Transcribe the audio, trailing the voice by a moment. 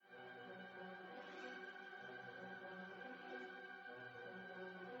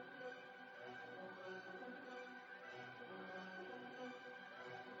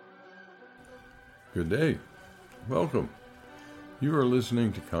Good day. Welcome. You are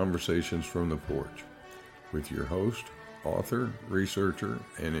listening to Conversations from the Porch with your host, author, researcher,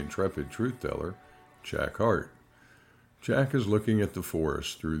 and intrepid truth-teller, Jack Hart. Jack is looking at the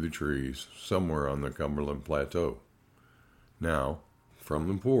forest through the trees somewhere on the Cumberland Plateau. Now, from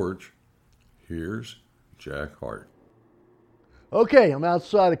the porch, here's Jack Hart. Okay, I'm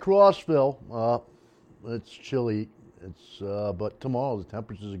outside of Crossville. It's chilly. But tomorrow the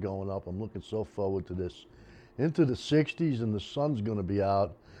temperatures are going up. I'm looking so forward to this. Into the 60s, and the sun's going to be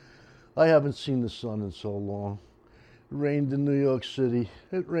out. I haven't seen the sun in so long. It rained in New York City.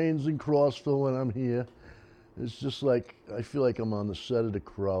 It rains in Crossville when I'm here. It's just like, I feel like I'm on the set of The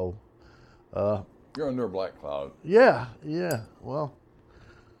Crow. You're under a black cloud. Yeah. Well,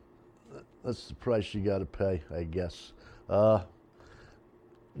 that's the price you got to pay, I guess. Well,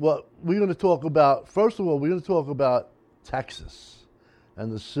 we're going to talk about, first of all, we're going to talk about Texas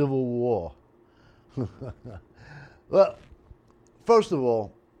and the Civil War. Well, first of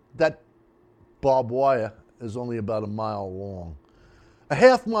all, that barbed wire is only about a mile long. A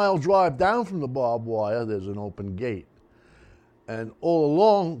half-mile drive down from the barbed wire, there's an open gate. And all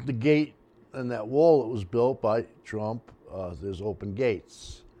along the gate and that wall that was built by Trump, there's open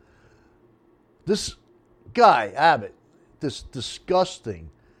gates. This guy, Abbott, this disgusting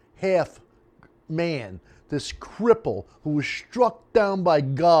half-man, this cripple who was struck down by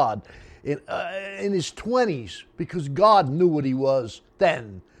God in his 20s because God knew what he was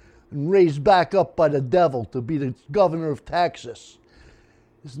then and raised back up by the devil to be the governor of Texas,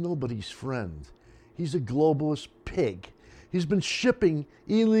 is nobody's friend. He's a globalist pig. He's been shipping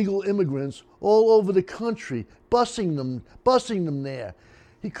illegal immigrants all over the country, busing them there.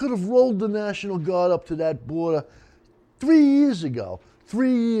 He could have rolled the National Guard up to that border 3 years ago.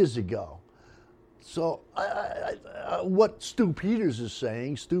 So what Stu Peters is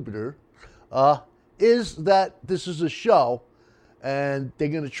saying, stupider, is that this is a show and they're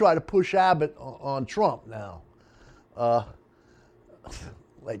going to try to push Abbott on Trump now.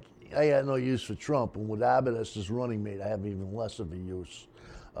 Like, I got no use for Trump, and with Abbott as his running mate, I have even less of a use.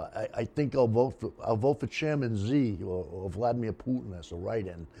 I think I'll vote for Chairman Z or Vladimir Putin as a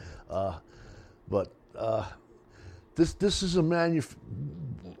write-in. But this is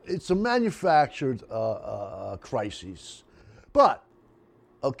it's a manufactured crisis. But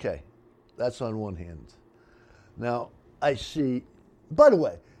okay, that's on one hand. Now I see. By the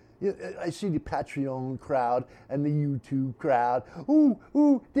way, I see the Patreon crowd and the YouTube crowd.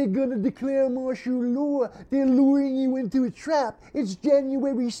 Ooh, they're gonna declare martial law. They're luring you into a trap. It's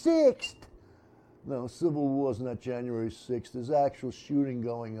January 6th. No, Civil War's not January 6th. There's actual shooting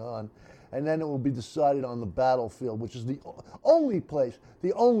going on. And then it will be decided on the battlefield, which is the only place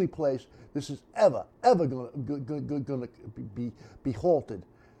this is ever gonna be halted.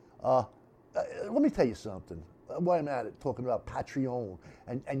 Let me tell you something. Why I'm at it, talking about Patreon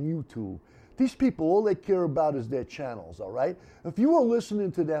and YouTube. These people, all they care about is their channels, all right? If you are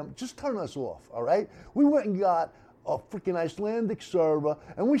listening to them, just turn us off, all right? We went and got a freaking Icelandic server,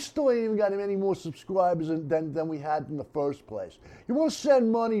 and we still ain't even got any more subscribers than we had in the first place. You want to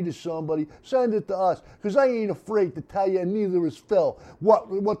send money to somebody, send it to us, because I ain't afraid to tell you, and neither is Phil,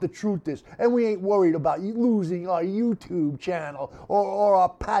 what the truth is. And we ain't worried about you losing our YouTube channel or our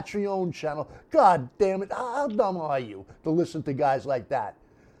Patreon channel. God damn it, how dumb are you to listen to guys like that?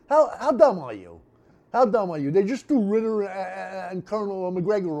 How dumb are you? How dumb are you? They just threw Ritter and Colonel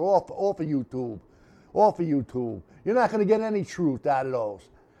McGregor off of YouTube. Off of YouTube. You're not going to get any truth out of those.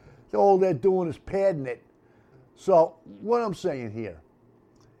 All they're doing is padding it. So what I'm saying here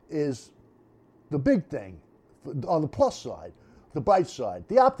is the big thing, on the plus side, the bright side,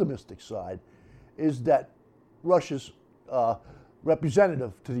 the optimistic side, is that Russia's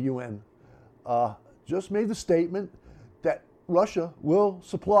representative to the UN just made the statement that Russia will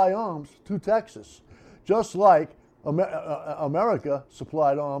supply arms to Texas, just like America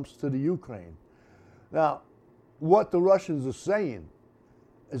supplied arms to the Ukraine. Now, what the Russians are saying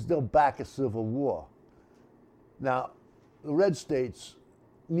is they'll back a civil war. Now, the red states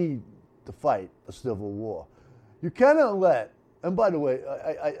need to fight a civil war. You cannot let, and by the way,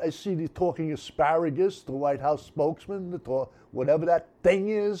 I see the talking asparagus, the White House spokesman, whatever that thing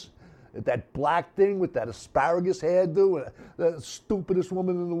is, that black thing with that asparagus hairdo, the stupidest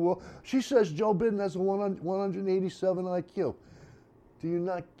woman in the world. She says Joe Biden has a 187 IQ. Do you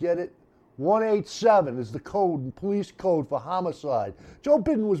not get it? 187 is the code, police code for homicide. Joe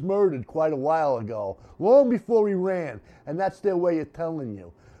Biden was murdered quite a while ago, long before he ran, and that's their way of telling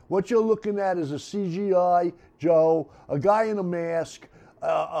you. What you're looking at is a CGI Joe, a guy in a mask,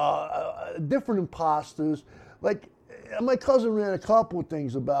 different imposters. Like, my cousin ran a couple of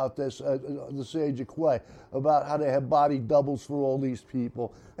things about this, the Sage of Quay, about how they have body doubles for all these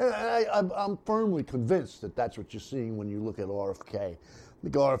people. And I'm firmly convinced that that's what you're seeing when you look at RFK. I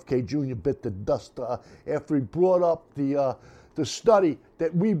think RFK Jr. bit the dust after he brought up the study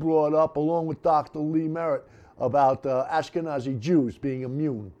that we brought up along with Dr. Lee Merritt about Ashkenazi Jews being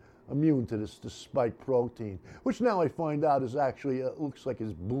immune to this spike protein, which now I find out is actually, looks like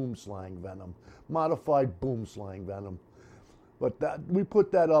it's boom slang venom, modified boom slang venom. But we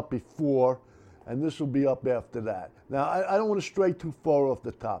put that up before, and this will be up after that. Now, I don't want to stray too far off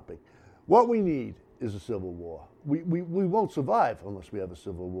the topic. What we need is a civil war. We won't survive unless we have a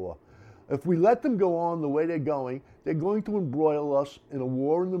civil war. If we let them go on the way they're going to embroil us in a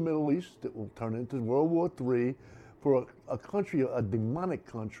war in the Middle East that will turn into World War III, for a country, a demonic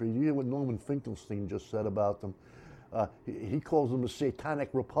country. You hear what Norman Finkelstein just said about them. He calls them a satanic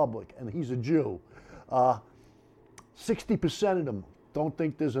republic, and he's a Jew. 60% of them don't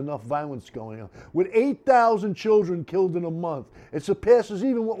think there's enough violence going on. With 8,000 children killed in a month, it surpasses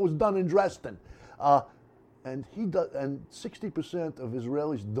even what was done in Dresden. And 60% of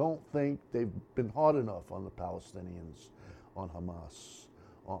Israelis don't think they've been hard enough on the Palestinians, on Hamas,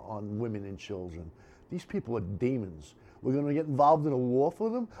 on women and children. These people are demons. We're going to get involved in a war for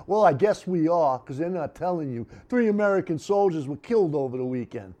them? Well, I guess we are, because they're not telling you. 3 American soldiers were killed over the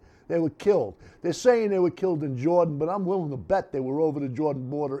weekend. They were killed. They're saying they were killed in Jordan, but I'm willing to bet they were over the Jordan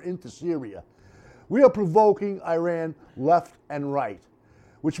border into Syria. We are provoking Iran left and right,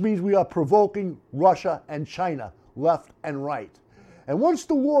 which means we are provoking Russia and China left and right. And once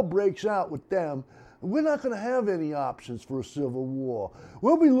the war breaks out with them, we're not going to have any options for a civil war.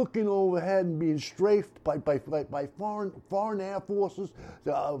 We'll be looking overhead and being strafed by foreign air forces.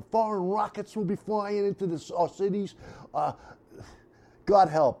 Foreign rockets will be flying into our cities. God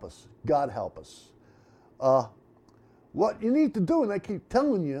help us. God help us. What you need to do, and I keep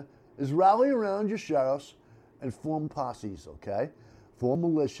telling you, is rally around your sheriffs and form posses, okay? Form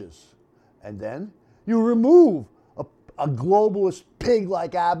militias. And then you remove a globalist pig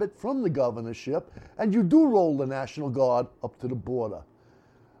like Abbott from the governorship, and you do roll the National Guard up to the border.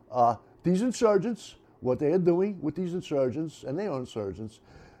 These insurgents, what they are doing with these insurgents, and they are insurgents,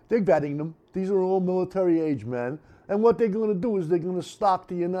 they're vetting them. These are all military-age men, and what they're going to do is they're going to stock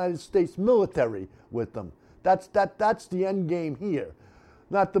the United States military with them. That's the end game here.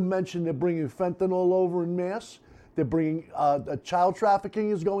 Not to mention they're bringing fentanyl over in mass. They're bringing child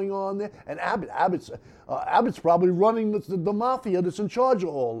trafficking is going on there, and Abbott's probably running the mafia that's in charge of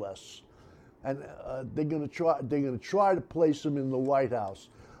all this, and they're going to try to place him in the White House.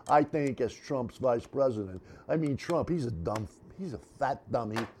 I think as Trump's vice president. I mean, Trump, he's a fat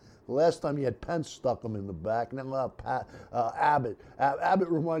dummy. The last time he had Pence stuck him in the back. Now Abbott. Abbott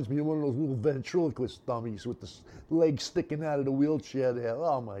reminds me of one of those little ventriloquist dummies with the legs sticking out of the wheelchair there.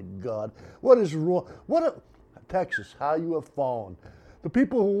 Oh my God, what is wrong? Texas, how you have fallen. The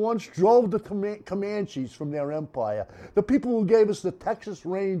people who once drove the Comanches from their empire, the people who gave us the Texas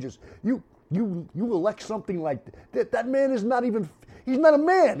Rangers, you elect something like that. That man is not even, he's not a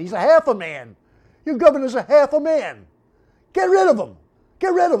man, he's a half a man. Your governor's a half a man. Get rid of him.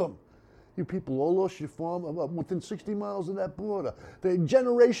 Get rid of him. You people all lost your farm within 60 miles of that border. The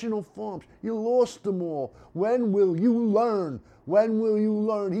generational farms, you lost them all. When will you learn? When will you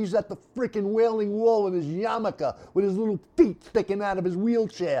learn? He's at the freaking Wailing Wall in his yarmulke with his little feet sticking out of his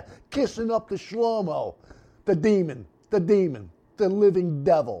wheelchair, kissing up to Shlomo, the demon, the living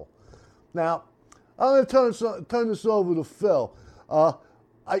devil. Now, I'm going to turn this over to Phil.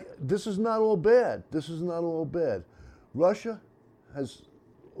 This is not all bad. This is not all bad. Russia has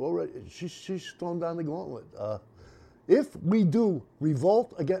already, she's thrown down the gauntlet. If we do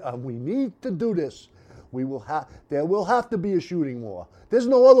revolt again, we need to do this. There will have to be a shooting war. There's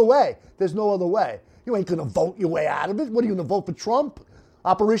no other way. There's no other way. You ain't gonna vote your way out of it. What are you gonna vote for Trump?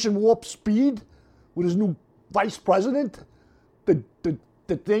 Operation Warp Speed with his new vice president?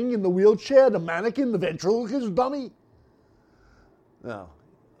 The thing in the wheelchair, the mannequin, the ventriloquist dummy? No.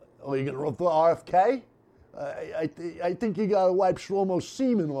 Oh, you're gonna vote for RFK? I think you gotta wipe Shlomo's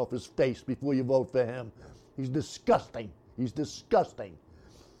semen off his face before you vote for him. He's disgusting. He's disgusting.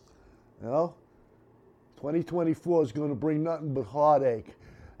 You know? 2024 is going to bring nothing but heartache.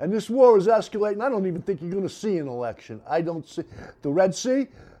 And this war is escalating. I don't even think you're going to see an election. I don't see. The Red Sea,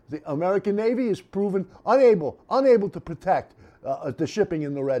 the American Navy is proven unable to protect the shipping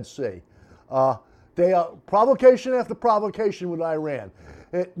in the Red Sea. They are provocation after provocation with Iran.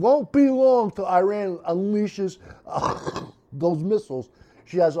 It won't be long till Iran unleashes those missiles.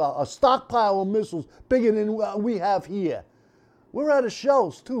 She has a stockpile of missiles bigger than we have here. We're out of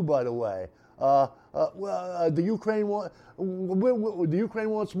shells too, by the way. The Ukraine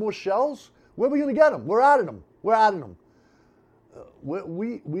wants more shells. Where are we going to get them? We're out of them. We're out of them.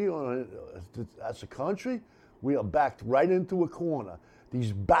 We are, as a country, we are backed right into a corner.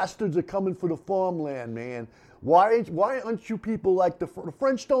 These bastards are coming for the farmland, man. Why aren't you people like the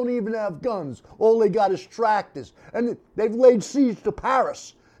French? Don't even have guns. All they got is tractors, and they've laid siege to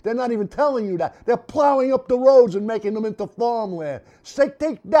Paris. They're not even telling you that. They're plowing up the roads and making them into farmland.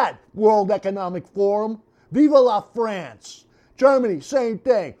 Take that, World Economic Forum. Viva la France. Germany, same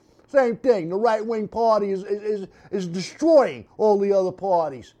thing. Same thing. The right-wing party is destroying all the other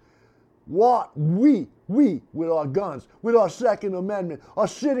parties. What we, with our guns, with our Second Amendment, are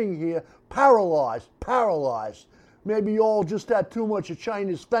sitting here paralyzed. Maybe you all just had too much of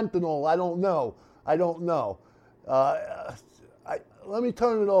China's fentanyl. I don't know. Let me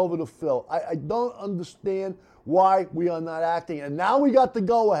turn it over to Phil. I don't understand why we are not acting. And now we got the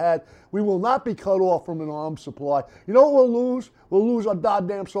go-ahead. We will not be cut off from an arms supply. You know what we'll lose? We'll lose our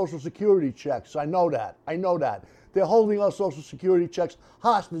goddamn Social Security checks. I know that. They're holding our Social Security checks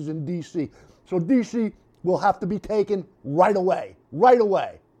hostage in D.C. So D.C. will have to be taken right away.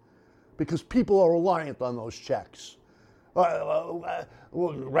 Because people are reliant on those checks.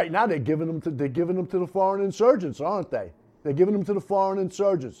 Right now they're giving them to the foreign insurgents, aren't they? They're giving them to the foreign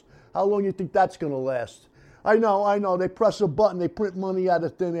insurgents. How long do you think that's going to last? I know. They press a button, they print money out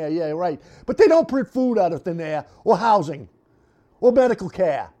of thin air. Yeah, right. But they don't print food out of thin air, or housing, or medical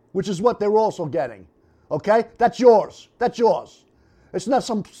care, which is what they're also getting. Okay? That's yours. It's not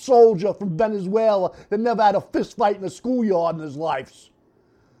some soldier from Venezuela that never had a fist fight in a schoolyard in his life.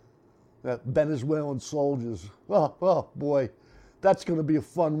 That Venezuelan soldiers. Oh, boy. That's going to be a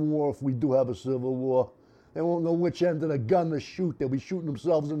fun war if we do have a civil war. They won't know which end of the gun to shoot. They'll be shooting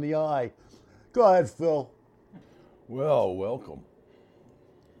themselves in the eye. Go ahead, Phil. Well, welcome.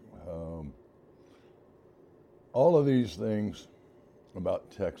 All of these things about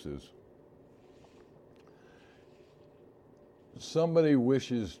Texas, somebody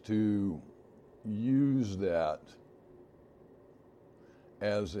wishes to use that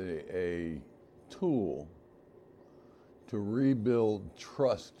as a tool to rebuild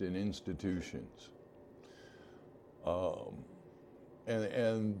trust in institutions.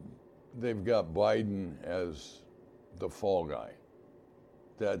 And they've got Biden as the fall guy.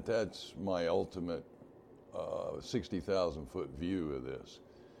 That's my ultimate 60,000-foot view of this.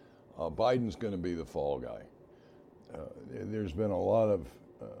 Biden's going to be the fall guy. There's been a lot of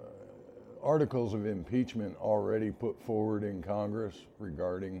articles of impeachment already put forward in Congress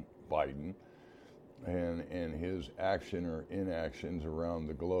regarding Biden and his action or inactions around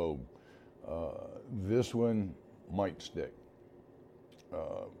the globe. This one might stick.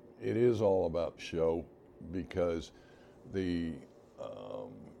 It is all about show because the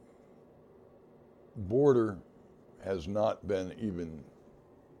border has not been even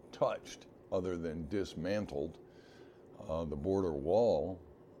touched other than dismantled, the border wall,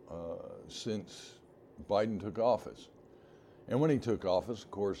 since Biden took office. And when he took office,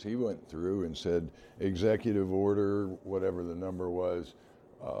 of course, he went through and said executive order, whatever the number was,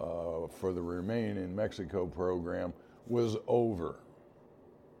 for the Remain in Mexico program was over.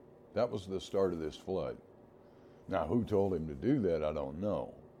 That was the start of this flood. Now, who told him to do that, I don't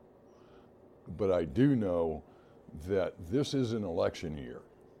know. But I do know that this is an election year.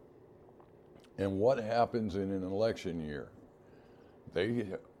 And what happens in an election year? They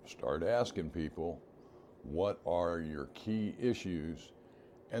start asking people, what are your key issues?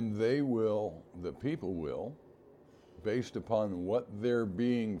 And the people will, based upon what they're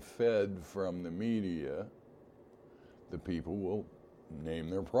being fed from the media, the people will name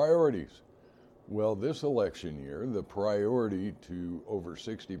their priorities. Well, this election year, the priority to over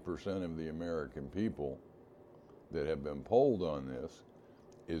 60% of the American people that have been polled on this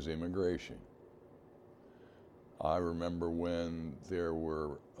is immigration. I remember when there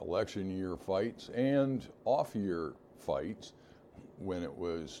were election year fights and off-year fights when it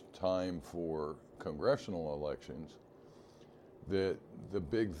was time for congressional elections, that the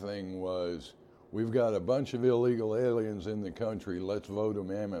big thing was, we've got a bunch of illegal aliens in the country, let's vote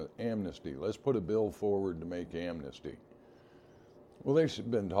them amnesty. Let's put a bill forward to make amnesty. Well,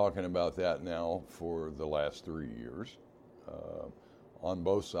 they've been talking about that now for the last 3 years on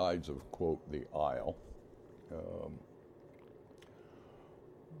both sides of, quote, the aisle.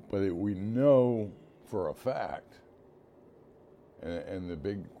 But we know for a fact, and the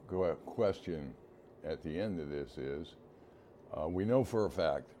big question at the end of this is, we know for a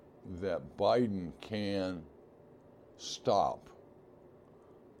fact that Biden can stop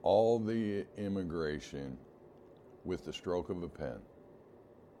all the immigration with the stroke of a pen.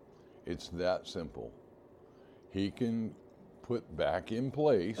 It's that simple. He can put back in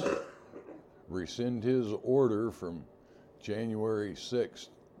place, rescind his order from January 6th,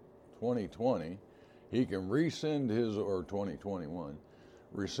 2020. He can rescind his, or 2021,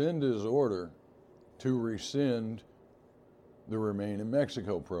 rescind his order to rescind the Remain in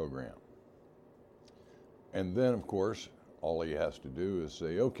Mexico program. And then, of course, all he has to do is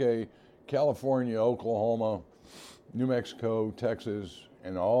say, okay, California, Oklahoma, New Mexico, Texas,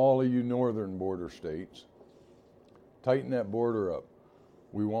 and all of you northern border states, tighten that border up.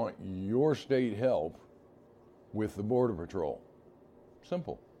 We want your state help with the Border Patrol.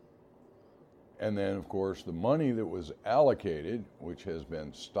 Simple. And then, of course, the money that was allocated, which has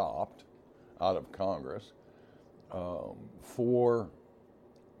been stopped out of Congress, for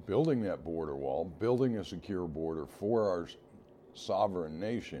building that border wall, building a secure border for our sovereign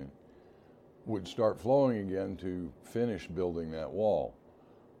nation, would start flowing again to finish building that wall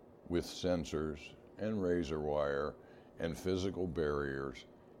with sensors and razor wire and physical barriers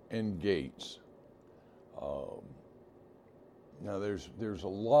and gates. Now, there's a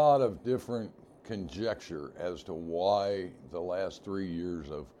lot of different conjecture as to why the last 3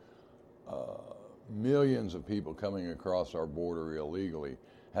 years of millions of people coming across our border illegally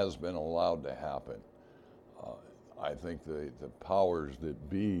has been allowed to happen. I think the powers that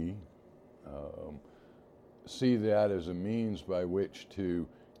be see that as a means by which to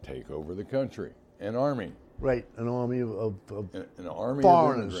take over the country. An army. Right, an army of an army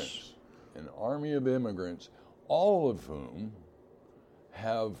foreigners. Of immigrants. An army of immigrants, all of whom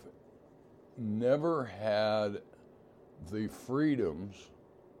have never had the freedoms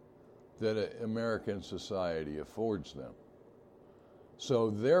that American society affords them. So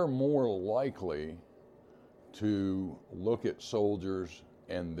they're more likely to look at soldiers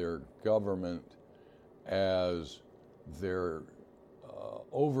and their government as their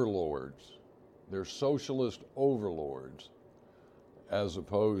overlords, their socialist overlords, as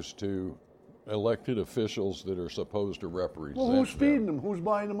opposed to elected officials that are supposed to represent them. Well, who's feeding them? Who's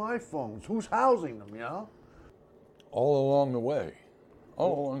buying them iPhones? Who's housing them, you know? All along the way.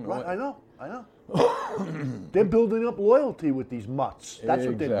 All along the way. I know. They're building up loyalty with these mutts. That's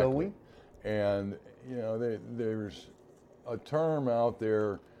what they're doing. And, you know, there's a term out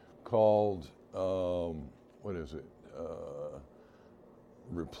there called, what is it?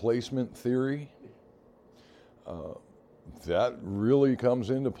 Replacement theory. That really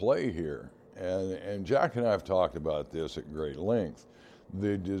comes into play here. And Jack and I have talked about this at great length.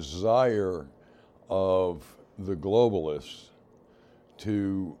 The desire of the globalists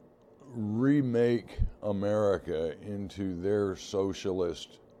to remake America into their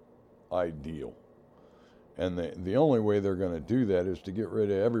socialist ideal. And the only way they're going to do that is to get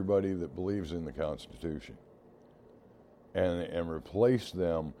rid of everybody that believes in the Constitution and replace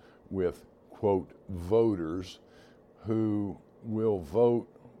them with, quote, voters who will vote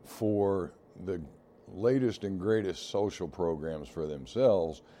for the latest and greatest social programs for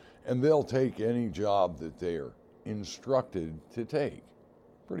themselves, and they'll take any job that they are instructed to take.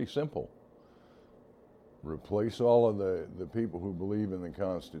 Pretty simple. Replace all of the people who believe in the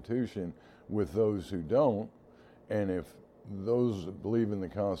Constitution with those who don't, and if those that believe in the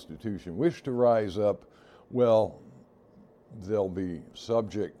Constitution wish to rise up, well, they'll be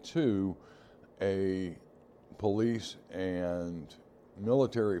subject to a police and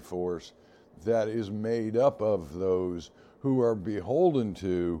military force that is made up of those who are beholden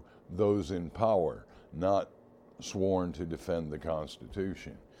to those in power, not sworn to defend the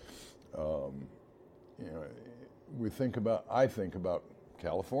Constitution. You know, I think about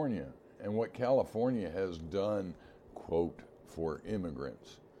California and what California has done, quote, for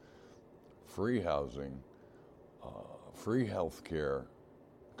immigrants. Free housing, free health care.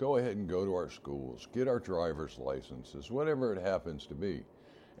 Go ahead and go to our schools, get our driver's licenses, whatever it happens to be.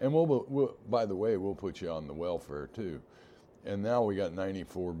 And we'll by the way, we'll put you on the welfare too. And now we got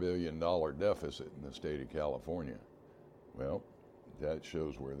 $94 billion deficit in the state of California. Well, that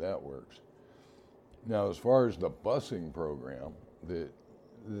shows where that works. Now, as far as the busing program,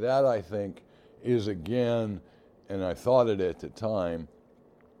 that I think is, again, and I thought it at the time,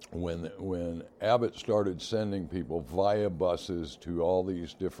 when Abbott started sending people via buses to all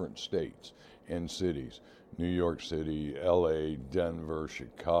these different states and cities, New York City, LA, Denver,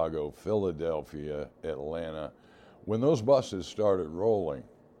 Chicago, Philadelphia, Atlanta, when those buses started rolling,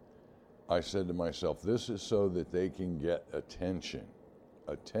 I said to myself, this is so that they can get attention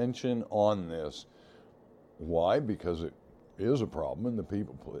on this. Why? Because it is a problem, and the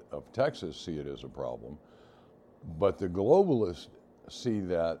people of Texas see it as a problem. But the globalists see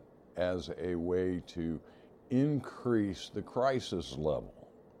that as a way to increase the crisis level.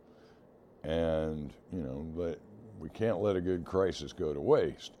 And, we can't let a good crisis go to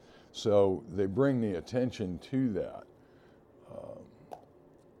waste. So they bring the attention to that.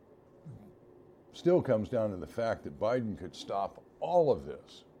 Still comes down to the fact that Biden could stop all of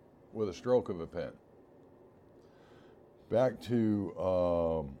this with a stroke of a pen. Back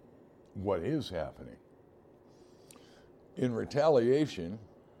to what is happening. In retaliation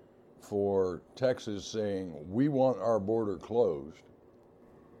for Texas saying, we want our border closed.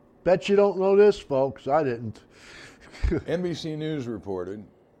 Bet you don't know this, folks. I didn't. NBC News reported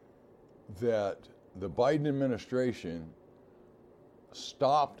that the Biden administration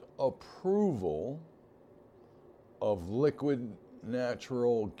stopped approval of liquid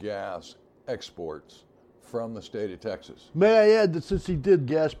natural gas exports from the state of Texas. May I add that since he did,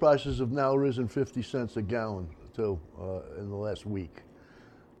 gas prices have now risen 50 cents a gallon, too, in the last week.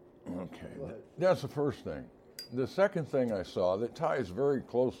 Okay, that's the first thing. The second thing I saw that ties very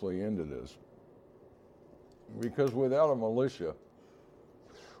closely into this, because without a militia,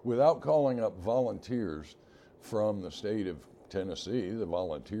 without calling up volunteers from the state of Tennessee, the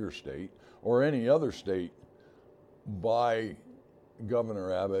volunteer state, or any other state by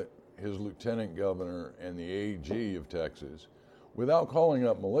Governor Abbott, his lieutenant governor, and the AG of Texas, without calling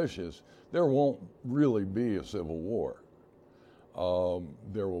up militias, there won't really be a civil war.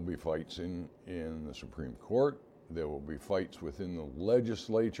 There will be fights in the Supreme Court. There will be fights within the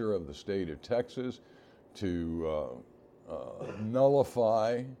legislature of the state of Texas to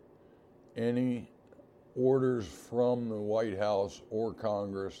nullify any orders from the White House or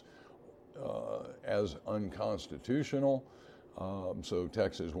Congress as unconstitutional, so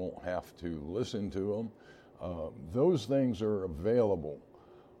Texas won't have to listen to them. Those things are available.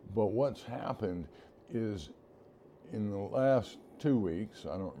 But what's happened is in the last 2 weeks,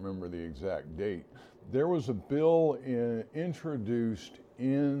 I don't remember the exact date, there was a bill introduced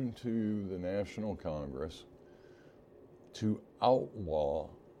into the National Congress to outlaw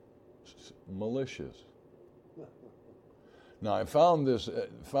militias. Now, I found this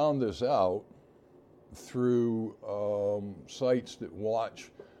out through sites that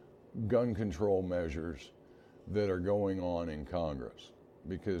watch gun control measures that are going on in Congress,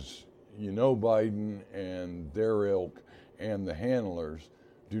 because Biden and their ilk and the handlers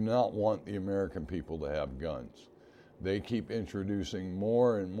do not want the American people to have guns. They keep introducing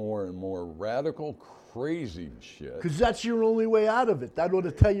more and more and more radical, crazy shit. Because that's your only way out of it. That ought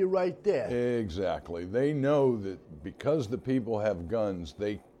to tell you right there. Exactly. They know that because the people have guns,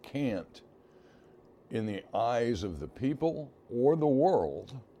 they can't, in the eyes of the people or the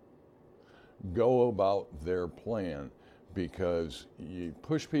world, go about their plan. Because you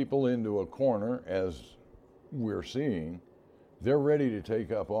push people into a corner, as we're seeing, they're ready to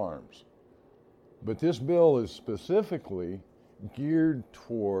take up arms. But this bill is specifically geared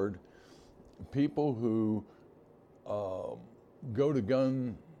toward people who go to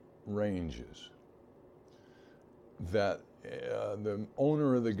gun ranges, that the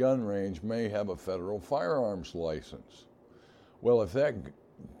owner of the gun range may have a federal firearms license. Well, if that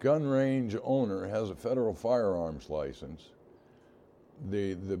gun range owner has a federal firearms license,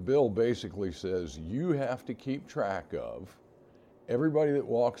 the bill basically says you have to keep track of everybody that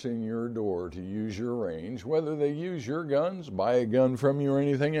walks in your door to use your range, whether they use your guns, buy a gun from you, or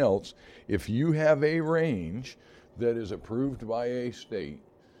anything else. If you have a range that is approved by a state,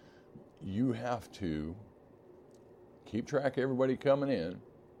 you have to keep track of everybody coming in.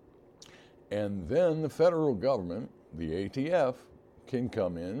 And then the federal government, the ATF, can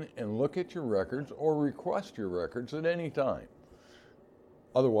come in and look at your records or request your records at any time.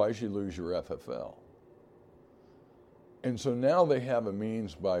 Otherwise, you lose your FFL. And so now they have a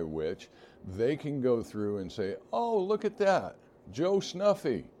means by which they can go through and say, oh, look at that, Joe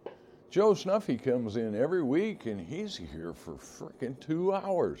Snuffy. Joe Snuffy comes in every week and he's here for frickin' 2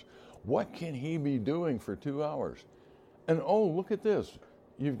 hours. What can he be doing for 2 hours? And oh, look at this.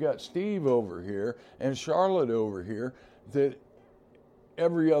 You've got Steve over here and Charlotte over here that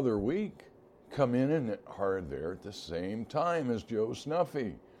every other week come in and are there at the same time as Joe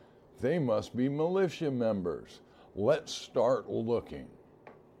Snuffy. They must be militia members. Let's start looking.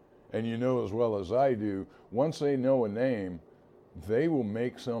 And you know as well as I do, once they know a name, they will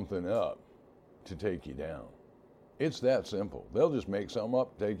make something up to take you down. It's that simple. They'll just make something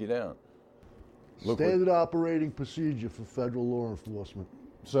up, take you down. Standard operating procedure for federal law enforcement.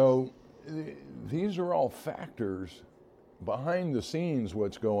 So these are all factors behind the scenes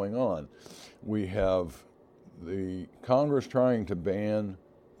what's going on. We have the Congress trying to ban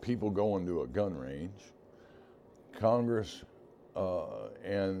people going to a gun range. Congress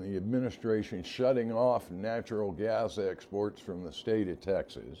and the administration shutting off natural gas exports from the state of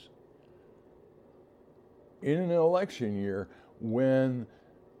Texas. in an election year when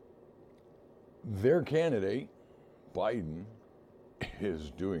their candidate, Biden,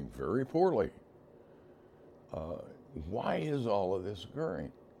 is doing very poorly. Why is all of this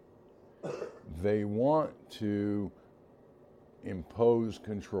occurring? They want to impose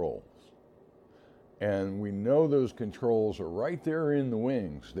controls. And we know those controls are right there in the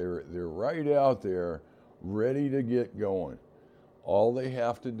wings. They're right out there, ready to get going. All they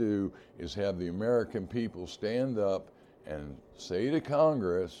have to do is have the American people stand up and say to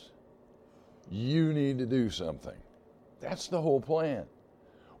Congress, you need to do something. That's the whole plan.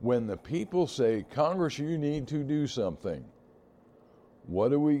 When the people say, Congress, you need to do something, what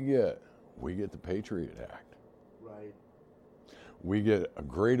do we get? We get the Patriot Act. Right. We get a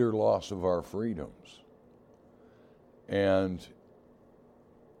greater loss of our freedoms. And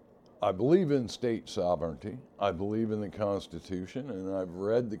I believe in state sovereignty. I believe in the Constitution, and I've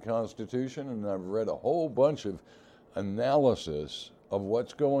read the Constitution, and I've read a whole bunch of analysis of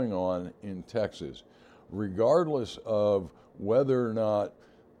what's going on in Texas, regardless of whether or not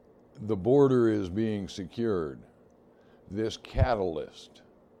the border is being secured. This catalyst,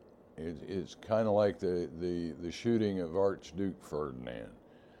 it's kind of like the shooting of Archduke Ferdinand.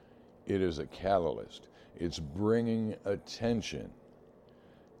 It is a catalyst. It's bringing attention.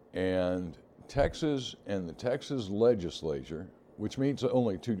 And Texas and the Texas legislature, which meets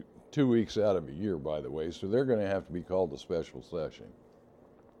only two weeks out of a year, by the way, so they're going to have to be called a special session.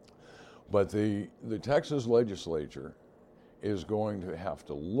 But the Texas legislature is going to have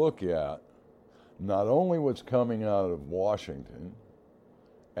to look at not only what's coming out of Washington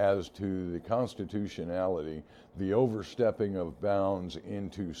as to the constitutionality, the overstepping of bounds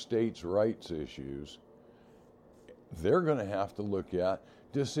into states' rights issues, they're going to have to look at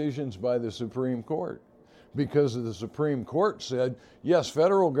decisions by the Supreme Court. Because the Supreme Court said, yes,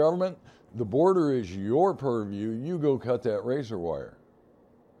 federal government, the border is your purview, you go cut that razor wire.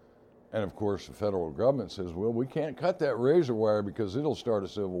 And of course, the federal government says, well, we can't cut that razor wire because it'll start a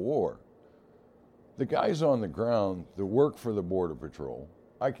civil war. The guys on the ground that work for the Border Patrol,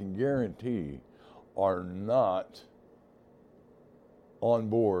 I can guarantee, are not on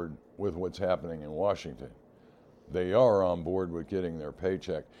board with what's happening in Washington. They are on board with getting their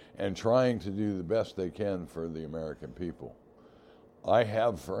paycheck and trying to do the best they can for the American people. I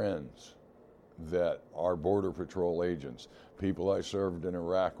have friends that are Border Patrol agents, people I served in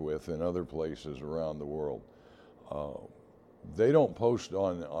Iraq with and other places around the world. They don't post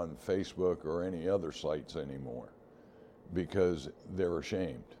on Facebook or any other sites anymore because they're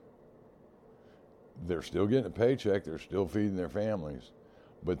ashamed. They're still getting a paycheck, they're still feeding their families,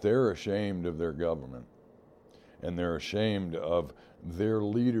 but they're ashamed of their government. And they're ashamed of their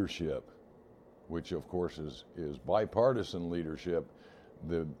leadership, which of course is bipartisan leadership.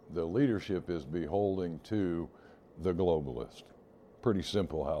 The leadership is beholden to the globalist. Pretty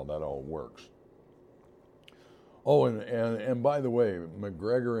simple how that all works. Oh, and by the way,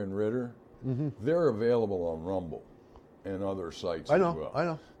 McGregor and Ritter, they're available on Rumble and other sites as well. I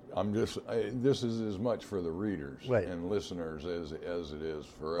know. This is as much for the readers right. and listeners as it is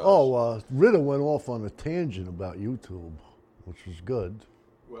for us. Oh, Ritter went off on a tangent about YouTube, which was good.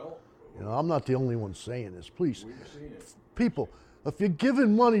 Well, I'm not the only one saying this. Please, we've seen it. People, if you're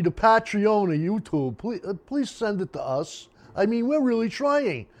giving money to Patreon or YouTube, please send it to us. I mean, we're really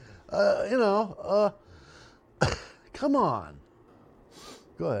trying. Come on.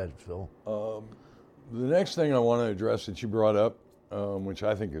 Go ahead, Phil. The next thing I want to address that you brought up, which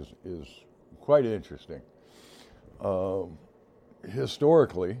I think is quite interesting.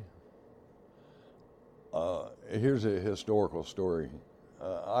 Historically, here's a historical story.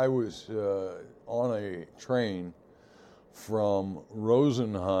 I was on a train from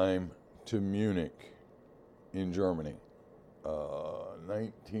Rosenheim to Munich in Germany,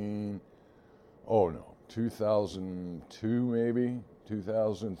 2002 maybe,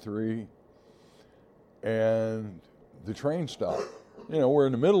 2003, and the train stopped. We're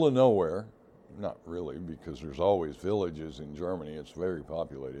in the middle of nowhere. Not really, because there's always villages in Germany. It's very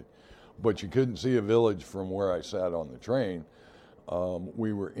populated. But you couldn't see a village from where I sat on the train.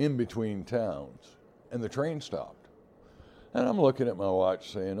 We were in between towns, and the train stopped. And I'm looking at my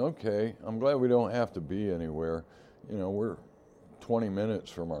watch saying, okay, I'm glad we don't have to be anywhere. We're 20 minutes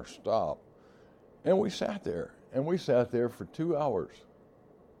from our stop. And we sat there, for 2 hours.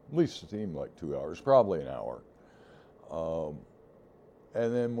 At least it seemed like 2 hours, probably an hour.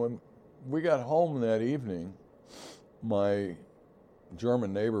 And then when we got home that evening, my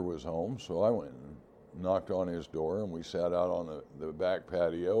German neighbor was home, so I went and knocked on his door, and we sat out on the back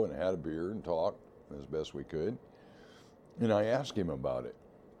patio and had a beer and talked as best we could. And I asked him about it.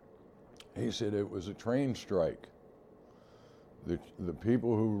 He said it was a train strike. The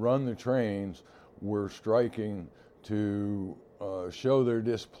people who run the trains were striking to show their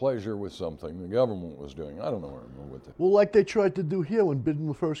displeasure with something the government was doing. I don't know what the... Well, like they tried to do here when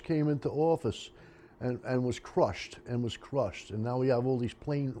Biden first came into office and was crushed. And now we have all these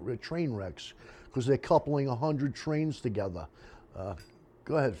train wrecks because they're coupling 100 trains together.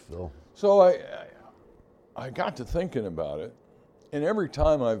 Go ahead, Phil. So I got to thinking about it, and every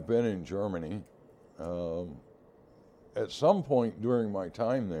time I've been in Germany, at some point during my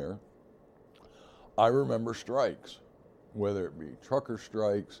time there, I remember strikes, whether it be trucker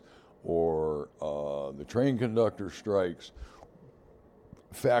strikes or the train conductor strikes,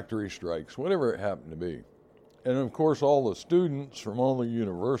 factory strikes, whatever it happened to be. And of course, all the students from all the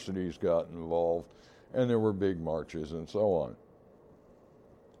universities got involved, and there were big marches and so on.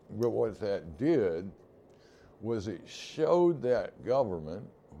 But what that did was it showed that government,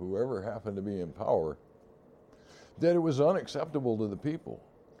 whoever happened to be in power, that it was unacceptable to the people.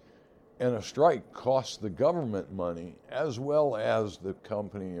 And a strike costs the government money as well as the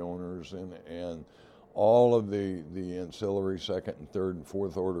company owners and all of the ancillary second and third and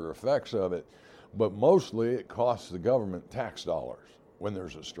fourth order effects of it. But mostly it costs the government tax dollars when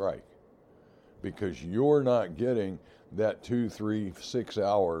there's a strike, because you're not getting that 2, 3, 6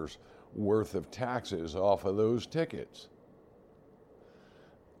 hours worth of taxes off of those tickets.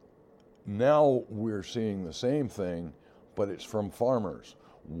 Now we're seeing the same thing, but it's from farmers.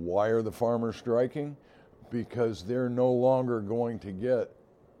 Why are the farmers striking? Because they're no longer going to get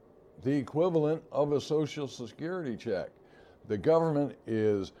the equivalent of a Social Security check. The government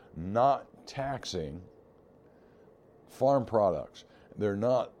is not taxing farm products. They're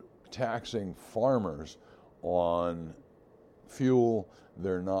not taxing farmers on fuel.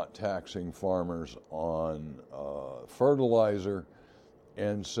 They're not taxing farmers on fertilizer.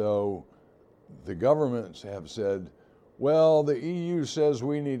 And so the governments have said, well, the EU says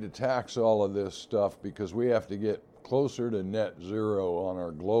we need to tax all of this stuff because we have to get closer to net zero on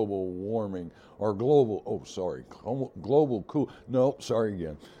our global warming, or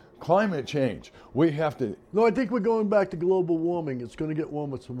climate change. We have to... No, I think we're going back to global warming. It's going to get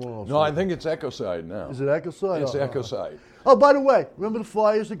warmer tomorrow. No, I think it's ecocide now. Is it ecocide? It's ecocide. Oh, by the way, remember the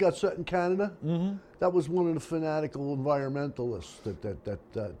fires that got set in Canada? Mm-hmm. That was one of the fanatical environmentalists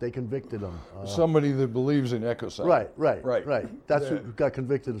that they convicted him. Somebody that believes in ecocide. Right. That's who got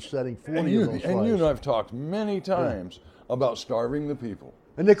convicted of setting 40 of those fires. And you and I have talked many times about starving the people.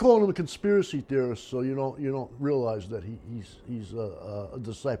 And they're calling him a conspiracy theorist, so you don't realize that he's a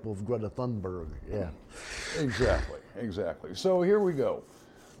disciple of Greta Thunberg. Yeah. Exactly. So here we go.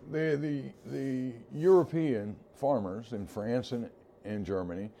 The European farmers in France and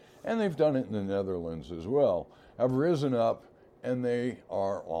Germany, and they've done it in the Netherlands as well, have risen up and they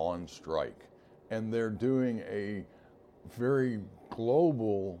are on strike. And they're doing a very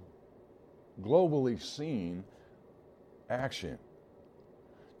globally seen action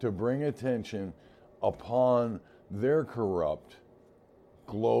to bring attention upon their corrupt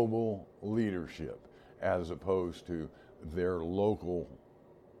global leadership as opposed to their local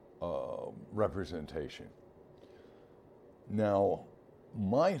representation. Now,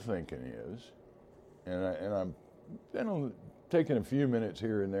 my thinking is, and I'm taking a few minutes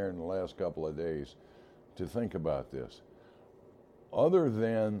here and there in the last couple of days to think about this. Other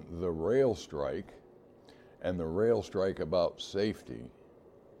than the rail strike and the rail strike about safety,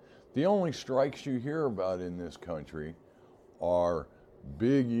 the only strikes you hear about in this country are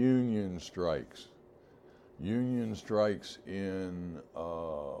big union strikes. Union strikes in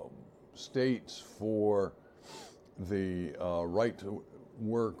states for the right to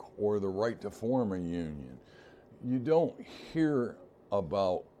work or the right to form a union. You don't hear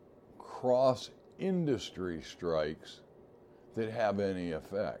about cross-industry strikes that have any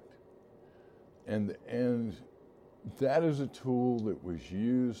effect. And that is a tool that was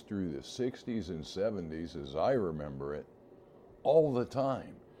used through the 60s and 70s, as I remember it, all the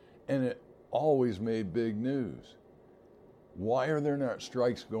time. And it always made big news. Why are there not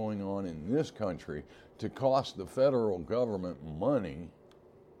strikes going on in this country to cost the federal government money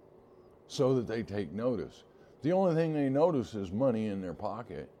so that they take notice? The only thing they notice is money in their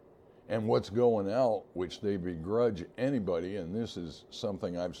pocket and what's going out, which they begrudge anybody. And this is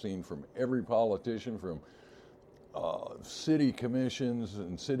something I've seen from every politician, from city commissions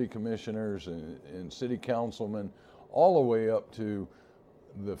and city commissioners and city councilmen, all the way up to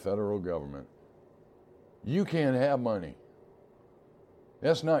the federal government. You can't have money.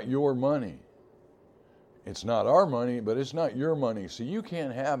 That's not your money. It's not our money, but it's not your money, so you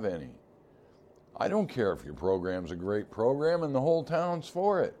can't have any. I don't care if your program's a great program and the whole town's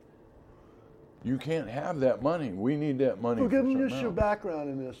for it. You can't have that money. We need that money. Well, for give them something just your else. background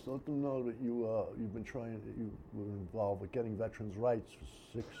in this. Let them know that you were involved with getting veterans' rights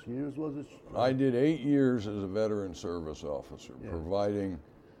for 6 years, was it? I did 8 years as a veteran service officer, providing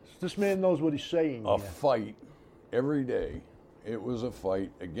This man knows what he's saying. a here. fight every day. It was a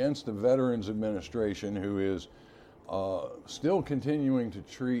fight against the Veterans Administration, who is still continuing to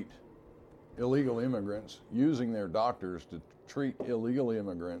treat illegal immigrants, using their doctors to treat illegal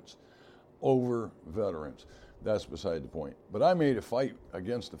immigrants over veterans. That's beside the point. But I made a fight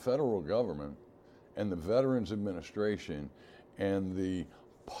against the federal government and the Veterans Administration and the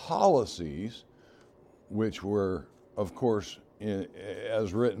policies, which were, of course,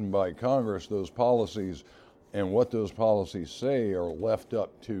 as written by Congress, those policies and what those policies say are left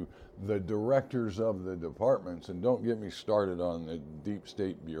up to the directors of the departments. And don't get me started on the deep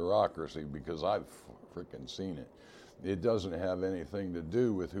state bureaucracy, because I've freaking seen it. It doesn't have anything to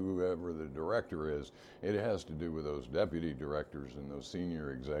do with whoever the director is. It has to do with those deputy directors and those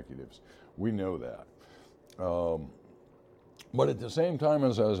senior executives. We know that. But at the same time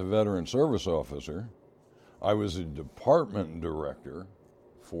as I was a veteran service officer, I was a department director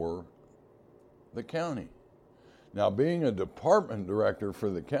for the county. Now, being a department director for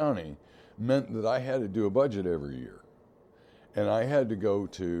the county meant that I had to do a budget every year. And I had to go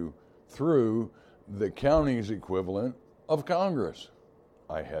through the county's equivalent of Congress.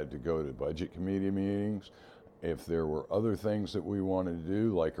 I had to go to budget committee meetings. If there were other things that we wanted to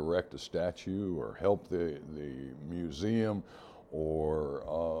do, like erect a statue or help the museum,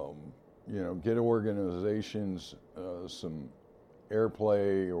 or get organizations some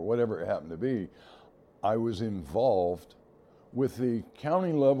airplay or whatever it happened to be, I was involved with the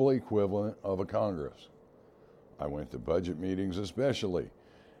county level equivalent of a Congress. I went to budget meetings especially.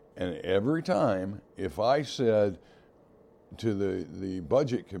 And every time, if I said to the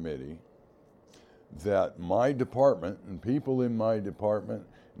budget committee that my department and people in my department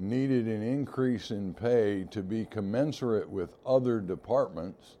needed an increase in pay to be commensurate with other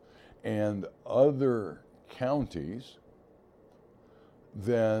departments and other counties,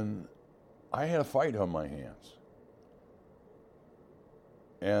 then I had a fight on my hands.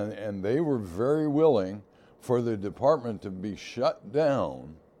 And they were very willing for the department to be shut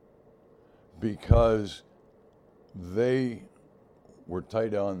down because they were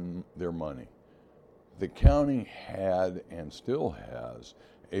tight on their money. The county had and still has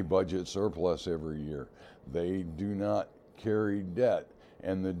a budget surplus every year. They do not carry debt,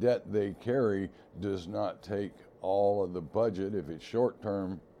 and the debt they carry does not take all of the budget. If it's short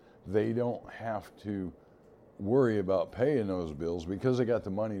term, they don't have to worry about paying those bills because they got the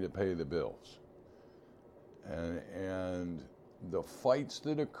money to pay the bills. And the fights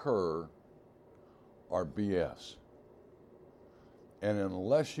that occur are BS. And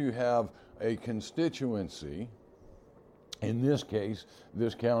unless you have a constituency, in this case,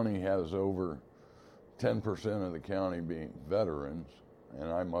 this county has over 10% of the county being veterans,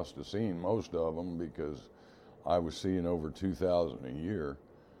 and I must have seen most of them because I was seeing over 2,000 a year.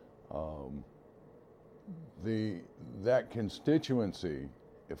 That constituency,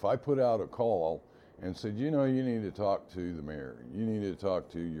 if I put out a call and said, you need to talk to the mayor, you need to talk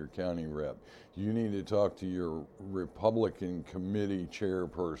to your county rep, you need to talk to your Republican committee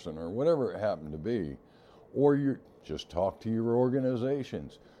chairperson, or whatever it happened to be, or you just talk to your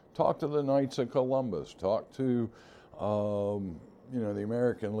organizations, talk to the Knights of Columbus, talk to the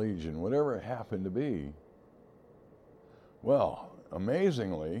American Legion, whatever it happened to be. Well,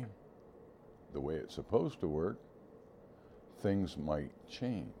 amazingly, the way it's supposed to work, things might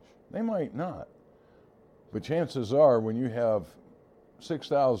change. They might not. But chances are, when you have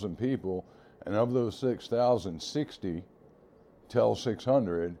 6,000 people, and of those 6,000, 60 tell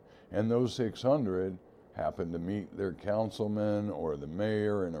 600, and those 600 happen to meet their councilman or the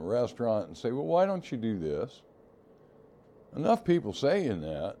mayor in a restaurant and say, well, why don't you do this? Enough people saying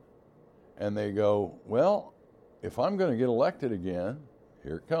that, and they go, well, if I'm going to get elected again,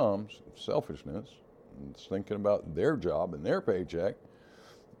 here it comes, selfishness, and it's thinking about their job and their paycheck,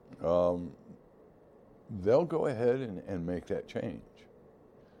 they'll go ahead and make that change.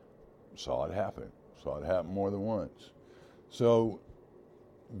 Saw it happen more than once. So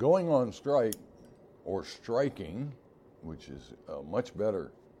going on strike, or striking, which is a much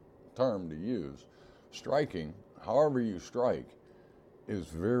better term to use, striking, however you strike, is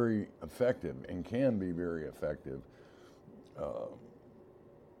very effective and can be very effective.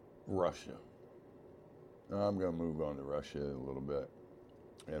 Russia. Now I'm going to move on to Russia a little bit,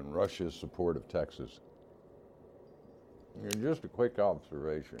 and Russia's support of Texas. And just a quick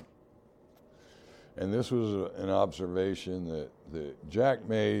observation. And this was an observation that Jack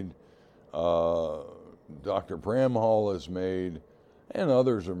made Dr. Bramhall has made, and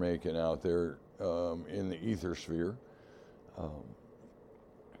others are making out there in the ether sphere.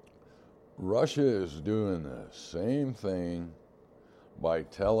 Russia is doing the same thing by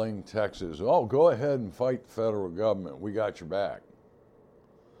telling Texas, oh, go ahead and fight the federal government. We got your back.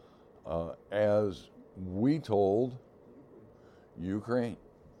 As we told Ukraine.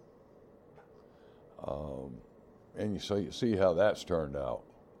 And you see how that's turned out.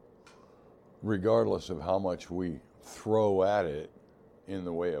 Regardless of how much we throw at it in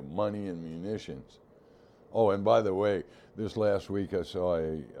the way of money and munitions. Oh, and by the way, this last week I saw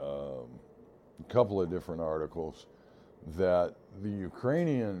a couple of different articles that the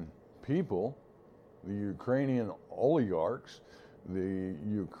Ukrainian people, the Ukrainian oligarchs, the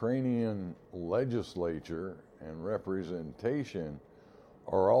Ukrainian legislature and representation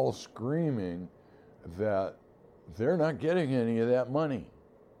are all screaming that they're not getting any of that money.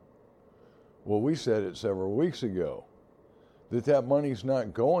 Well, we said it several weeks ago, that money's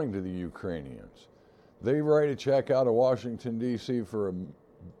not going to the Ukrainians. They write a check out of Washington, D.C. for $1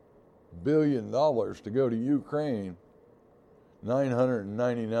 billion to go to Ukraine.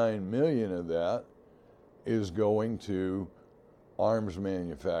 999 million of that is going to arms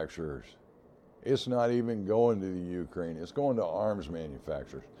manufacturers. It's not even going to the Ukraine. It's going to arms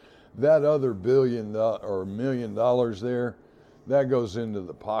manufacturers. That other $1 billion or $1 million there, that goes into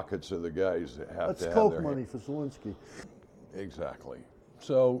the pockets of the guys that have to have Coke their money for Zelensky. Exactly.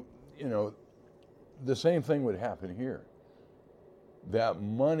 So, the same thing would happen here. That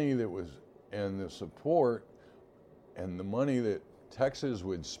money that was, and the support, and the money that Texas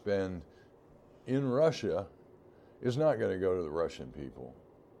would spend in Russia is not going to go to the Russian people.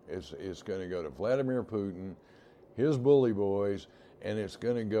 It's going to go to Vladimir Putin, his bully boys, and it's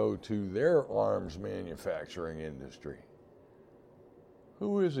going to go to their arms manufacturing industry.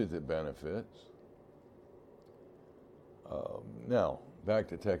 Who is it that benefits? Now, back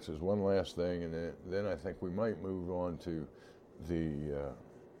to Texas, one last thing, and then I think we might move on to the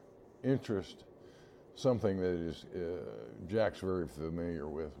interest, something that is Jack's very familiar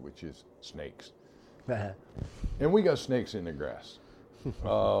with, which is snakes. And we got snakes in the grass.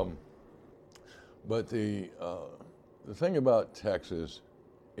 But the thing about Texas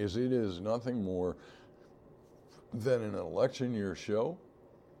is it is nothing more than an election year show.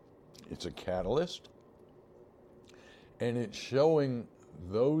 It's a catalyst. And it's showing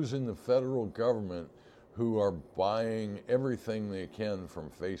those in the federal government who are buying everything they can from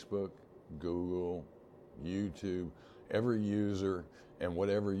Facebook, Google, YouTube, every user and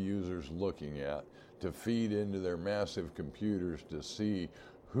whatever user's looking at to feed into their massive computers to see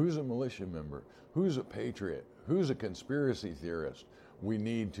who's a militia member, who's a patriot, who's a conspiracy theorist. We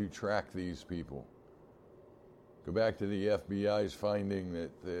need to track these people. Go back to the FBI's finding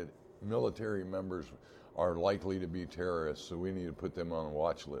that military members are likely to be terrorists, so we need to put them on a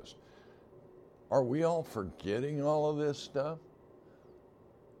watch list. Are we all forgetting all of this stuff?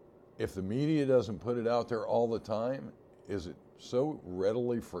 If the media doesn't put it out there all the time, is it so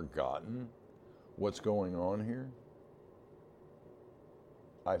readily forgotten what's going on here?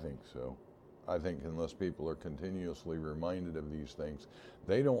 I think so. I think unless people are continuously reminded of these things,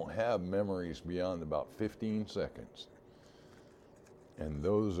 they don't have memories beyond about 15 seconds. And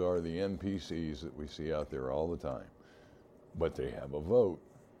those are the NPCs that we see out there all the time. But they have a vote.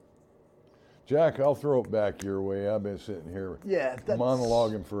 Jack, I'll throw it back your way. I've been sitting here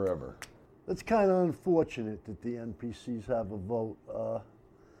monologuing forever. That's kind of unfortunate that the NPCs have a vote.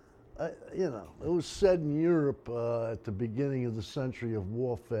 It was said in Europe at the beginning of the century of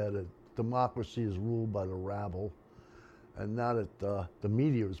warfare that democracy is ruled by the rabble. And now that the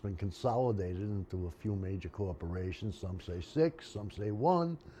media has been consolidated into a few major corporations, some say 6, some say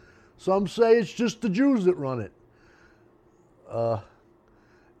 1, some say it's just the Jews that run it.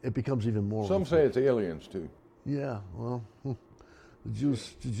 It becomes even more. Some say it's aliens too. Yeah, well, the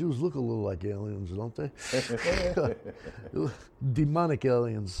Jews look a little like aliens, don't they? Demonic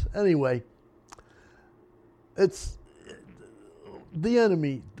aliens. Anyway, it's the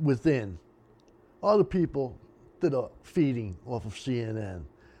enemy within are the people that are feeding off of CNN,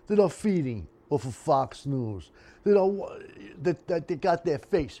 that are feeding off of Fox News, that they got their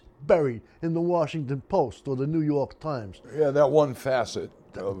face buried in the Washington Post or the New York Times. Yeah, that one facet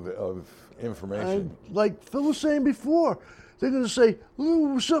of information. And like Phil was saying before, they're going to say,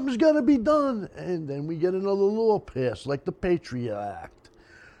 ooh, something's got to be done. And then we get another law passed, like the Patriot Act.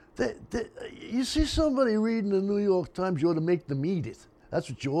 You see somebody reading the New York Times, you ought to make them eat it. That's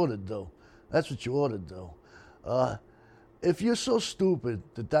what you ought to do. If you're so stupid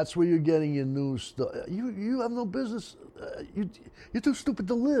that's where you're getting your news, you have no business. You're too stupid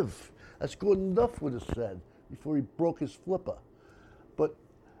to live. as Gordon Duff would have said before he broke his flipper. But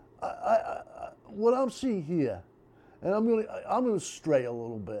what I'm seeing here, and I'm going to stray a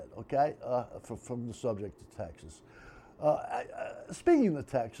little bit, okay, from the subject of Texas. Speaking of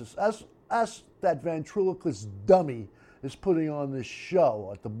Texas, as that ventriloquist dummy is putting on this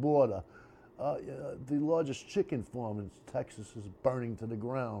show at the border, the largest chicken farm in Texas is burning to the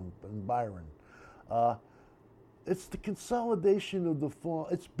ground in Byron. It's the consolidation of the farm.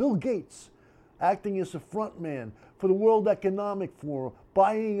 It's Bill Gates acting as a front man for the World Economic Forum,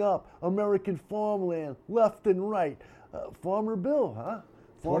 buying up American farmland left and right. Farmer Bill, huh?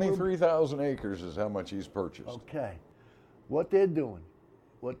 23,000 acres is how much he's purchased. Okay. What they're doing,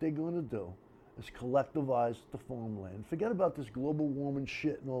 what they're going to do is collectivize the farmland. Forget about this global warming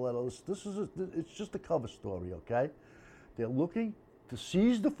shit and all that other stuff. It's just a cover story, okay? They're looking to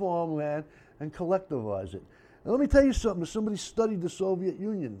seize the farmland and collectivize it. And let me tell you something. If somebody studied the Soviet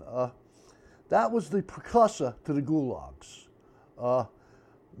Union, that was the precursor to the gulags.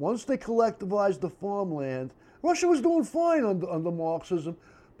 Once they collectivized the farmland, Russia was doing fine under Marxism,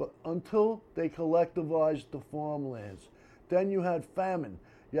 but until they collectivized the farmlands. Then you had famine.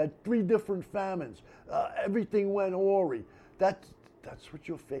 You had 3 different famines. Everything went awry. That's what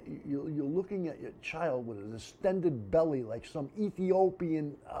you're looking at your child with an extended belly like some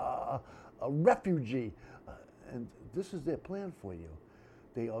Ethiopian a refugee. And this is their plan for you.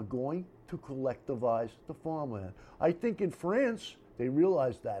 They are going to collectivize the farmland. I think in France, they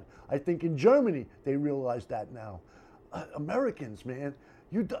realize that. I think in Germany, they realize that now. Americans, man,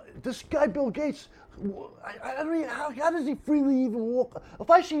 this guy Bill Gates, I don't even, how does he freely even walk? If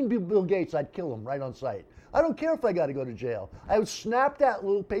I seen Bill Gates, I'd kill him right on sight. I don't care if I got to go to jail. I would snap that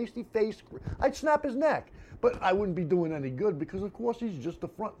little pasty face. I'd snap his neck. But I wouldn't be doing any good because, of course, he's just the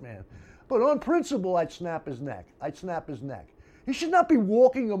front man. But on principle, I'd snap his neck. He should not be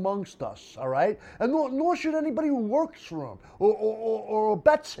walking amongst us, all right? And nor should anybody who works for him or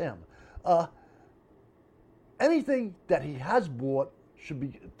bets him. Anything that he has bought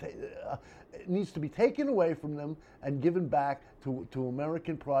needs to be taken away from them and given back to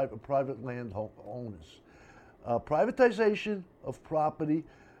American private land owners. Privatization of property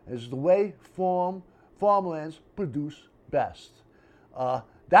is the way farmlands produce best.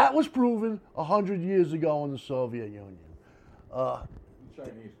 That was proven 100 years ago in the Soviet Union. The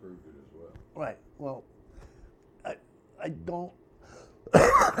Chinese proved it as well. Right. Well, I don't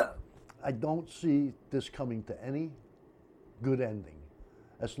I don't see this coming to any good ending.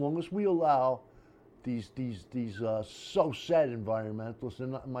 As long as we allow these so said environmentalists,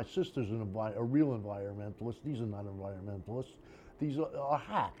 and my sister's a real environmentalist. These are not environmentalists. These are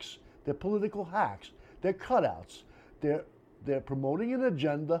hacks. They're political hacks. They're cutouts. They're promoting an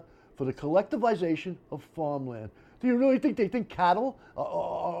agenda for the collectivization of farmland. Do you really think they think cattle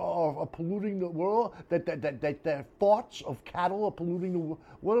are polluting the world? That the farts of cattle are polluting the world?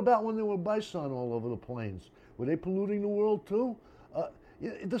 What about when there were bison all over the plains? Were they polluting the world too?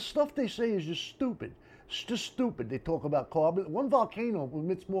 The stuff they say is just stupid. It's just stupid. They talk about carbon. One volcano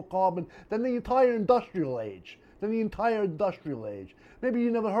emits more carbon than the entire industrial age. Maybe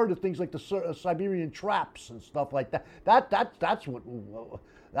you never heard of things like the Siberian traps and stuff like that. That's what.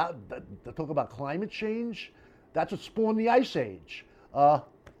 They talk about climate change. That's what spawned the Ice Age. And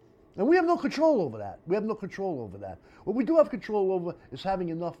we have no control over that. What we do have control over is having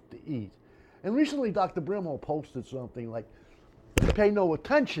enough to eat. And recently, Dr. Brimhall posted something like, pay no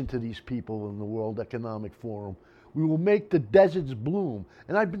attention to these people in the World Economic Forum. We will make the deserts bloom.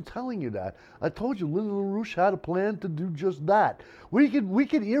 And I've been telling you that. I told you Lyndon LaRouche had a plan to do just that. We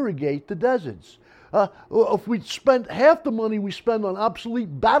could irrigate the deserts. If we spent half the money we spend on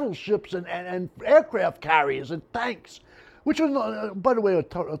obsolete battleships and aircraft carriers and tanks, which are, by the way, are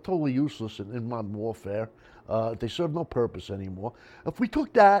totally useless in modern warfare. They serve no purpose anymore. If we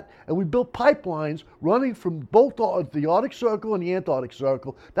took that and we built pipelines running from both the Arctic Circle and the Antarctic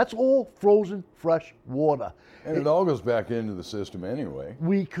Circle, that's all frozen fresh water. And it all goes back into the system anyway.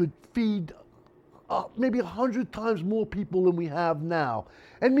 We could feed maybe 100 times more people than we have now.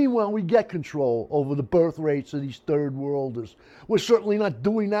 And meanwhile, we get control over the birth rates of these third worlders. We're certainly not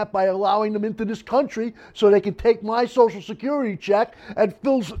doing that by allowing them into this country so they can take my Social Security check and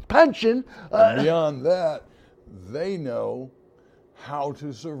Phil's pension. And beyond that, they know how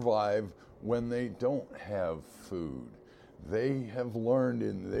to survive when they don't have food. They have learned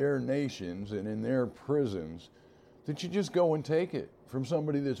in their nations and in their prisons that you just go and take it from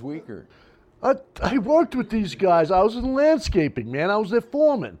somebody that's weaker. I worked with these guys. I was in landscaping, man. I was their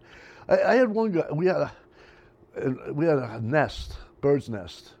foreman. I had one guy. We had a nest, bird's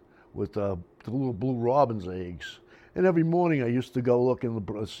nest, with the little blue robin's eggs. And every morning I used to go look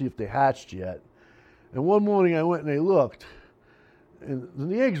and see if they hatched yet. And one morning I went and they looked, and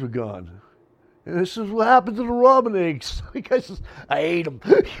the eggs were gone. And this is what happened to the robin eggs. I ate them.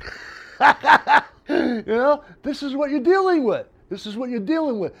 You know, this is what you're dealing with. This is what you're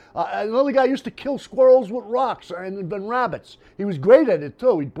dealing with. Another guy used to kill squirrels with rocks and rabbits. He was great at it,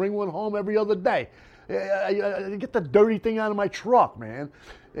 too. He'd bring one home every other day. Get the dirty thing out of my truck, man.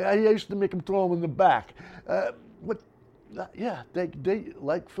 I used to make him throw them in the back. They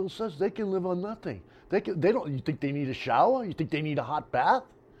like Phil says, they can live on nothing. They don't. You think they need a shower? You think they need a hot bath?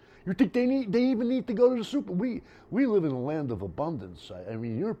 You think they even need to go to the super? We live in a land of abundance. I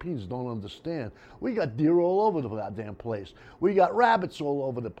mean, Europeans don't understand. We got deer all over the goddamn place. We got rabbits all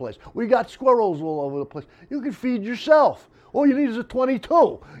over the place. We got squirrels all over the place. You can feed yourself. All you need is a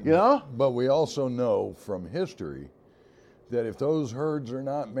 22, you know? But we also know from history that if those herds are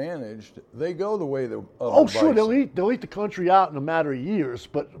not managed, they go the way of oh, the sure, bison. they'll eat the country out in a matter of years.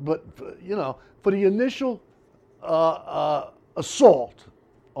 But you know, for the initial assault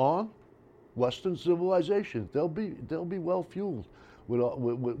on Western civilization, they'll be well fueled.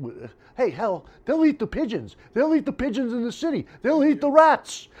 Hey, hell, they'll eat the pigeons. They'll eat the pigeons in the city. They'll eat the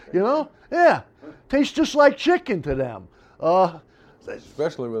rats. You know, yeah, tastes just like chicken to them.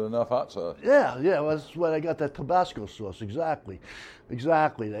 Especially with enough hot sauce. Yeah, well, that's why I got that Tabasco sauce. Exactly. They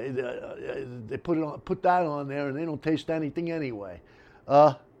put that on there, and they don't taste anything anyway.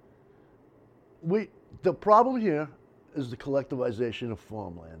 The problem here is the collectivization of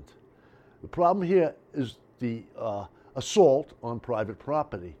farmland. The problem here is the assault on private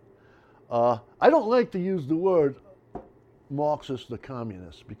property. I don't like to use the word Marxist or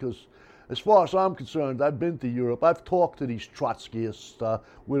communist because, as far as I'm concerned, I've been to Europe. I've talked to these Trotskyists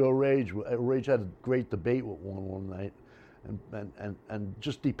with Rage. Rage had a great debate with one night, and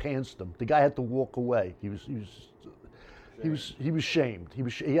just depantsed him. The guy had to walk away. He was shamed.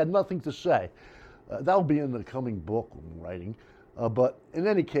 He had nothing to say. That'll be in the coming book I'm writing. But in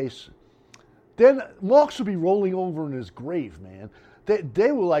any case, then Marx would be rolling over in his grave, man.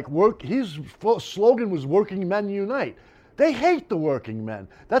 They were like his slogan was "Working Men Unite." They hate the working men.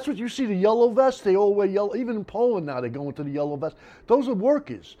 That's what you see, the yellow vest. They all wear yellow. Even in Poland now, they go into the yellow vest. Those are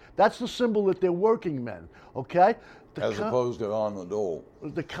workers. That's the symbol that they're working men, okay? As opposed to on the dole.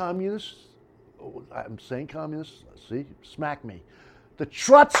 The communists, I'm saying communists, see, smack me. The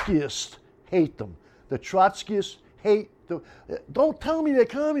Trotskyists hate them. The Trotskyists hate them. Don't tell me they're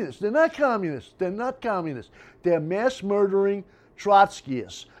communists. They're not communists. They're not communists. They're mass murdering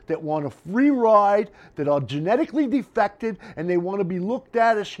Trotskyists that want a free ride, that are genetically defected, and they want to be looked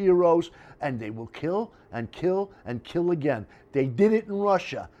at as heroes, and they will kill and kill and kill again. They did it in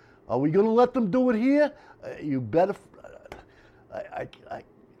Russia. Are we going to let them do it here? You better.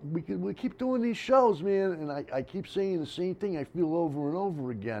 We keep doing these shows, man, and I keep saying the same thing. I feel over and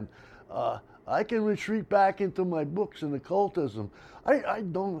over again. I can retreat back into my books and occultism.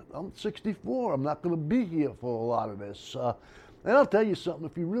 I'm 64. I'm not going to be here for a lot of this. And I'll tell you something,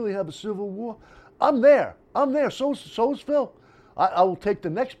 if you really have a civil war, I'm there. So is Phil. I will take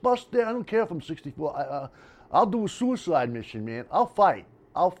the next bus there. I don't care if I'm 64. I'll do a suicide mission, man. I'll fight.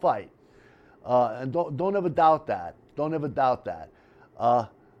 And don't ever doubt that. Don't ever doubt that.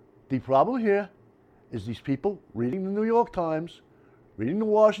 The problem here is these people reading the New York Times, reading the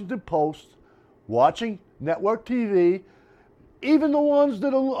Washington Post, watching network TV, even the ones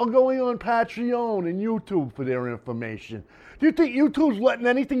that are going on Patreon and YouTube for their information. Do you think YouTube's letting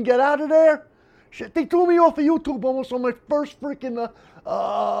anything get out of there? Shit, they threw me off of YouTube almost on my first freaking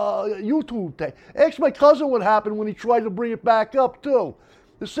YouTube thing. Ask my cousin what happened when he tried to bring it back up, too.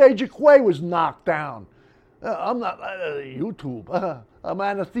 The Sage Quay was knocked down. I'm not YouTube. I'm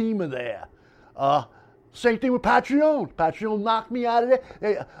anathema there. Same thing with Patreon. Patreon knocked me out of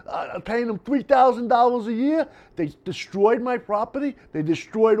there. I'm paying them $3,000 a year. They destroyed my property. They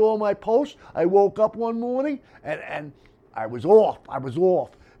destroyed all my posts. I woke up one morning and I was off.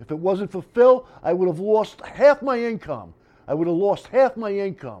 If it wasn't for Phil, I would have lost half my income.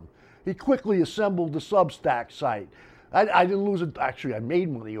 He quickly assembled the Substack site. I didn't lose it. Actually, I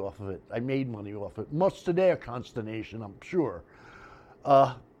made money off of it. Much to their consternation, I'm sure.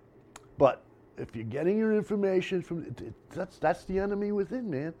 But if you're getting your information from, that's the enemy within,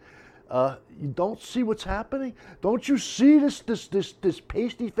 man. You don't see what's happening. Don't you see this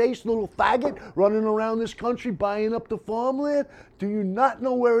pasty-faced little faggot running around this country buying up the farmland? Do you not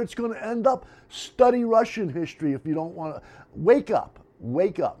know where it's going to end up? Study Russian history if you don't want to. Wake up,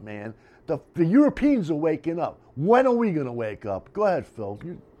 man. The Europeans are waking up. When are we going to wake up? Go ahead, Phil.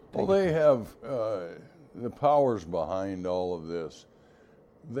 Well, they have the powers behind all of this.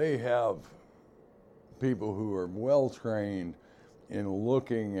 They have people who are well trained in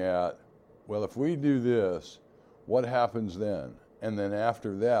looking at, well, if we do this, what happens then? And then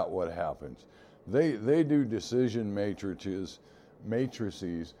after that, what happens? They do decision matrices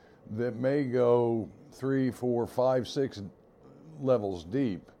that may go 3, 4, 5, 6 levels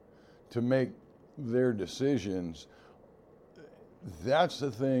deep to make their decisions. That's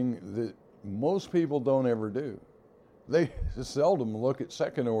the thing that most people don't ever do. They seldom look at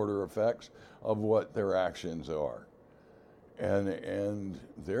second order effects of what their actions are. And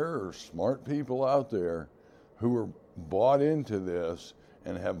there are smart people out there who are bought into this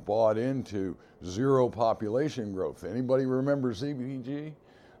and have bought into zero population growth. Anybody remember CBG?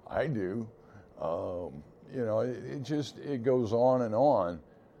 I do. It goes on and on.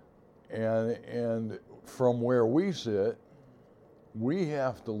 And from where we sit, we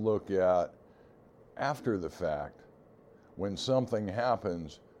have to look at, after the fact, when something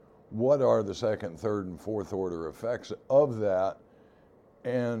happens, what are the second, third, and fourth order effects of that,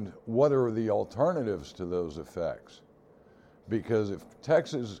 and what are the alternatives to those effects? Because if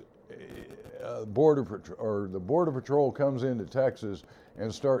Texas the Border Patrol comes into Texas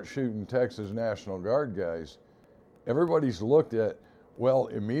and starts shooting Texas National Guard guys, everybody's looked at, well,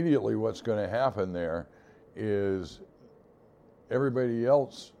 immediately what's going to happen there is everybody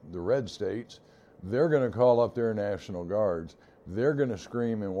else, the red states, they're going to call up their National Guards. They're going to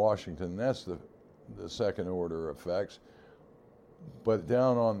scream in Washington. That's the second order effects. But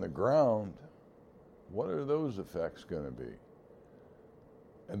down on the ground, what are those effects going to be?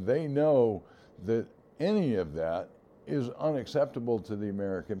 And they know that any of that is unacceptable to the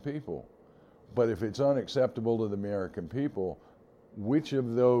American people. But if it's unacceptable to the American people, which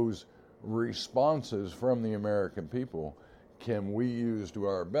of those responses from the American people can we use to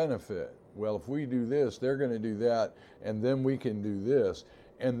our benefit? Well, if we do this, they're going to do that, and then we can do this.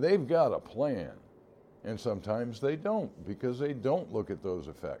 And they've got a plan. And sometimes they don't, because they don't look at those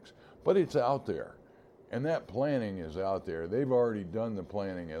effects. But it's out there. And that planning is out there. They've already done the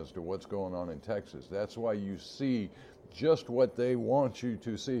planning as to what's going on in Texas. That's why you see just what they want you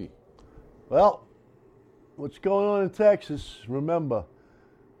to see. Well, what's going on in Texas, remember,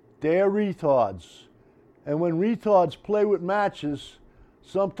 they're retards. And when retards play with matches,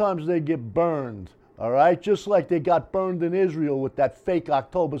 sometimes they get burned. All right, just like they got burned in Israel with that fake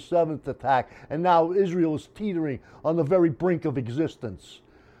October 7th attack, and now Israel is teetering on the very brink of existence.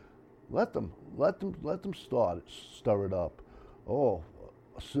 Let them stir it up. Oh,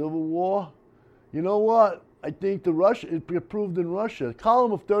 a civil war? You know what? I think it proved in Russia. A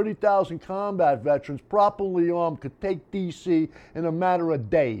column of 30,000 combat veterans, properly armed, could take D.C. in a matter of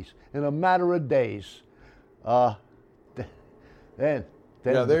days. They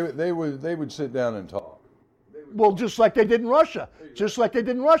would sit down and talk. Well, just like they did in Russia. Exactly.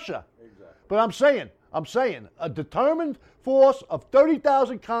 Exactly. But I'm saying, a determined force of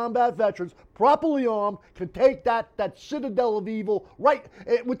 30,000 combat veterans, properly armed, can take that citadel of evil right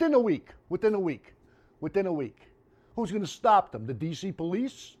within a week. Who's going to stop them? The D.C.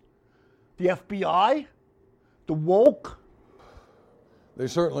 police? The FBI? The woke? They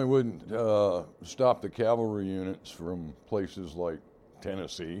certainly wouldn't stop the cavalry units from places like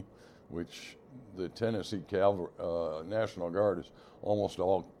Tennessee, which the Tennessee National Guard is almost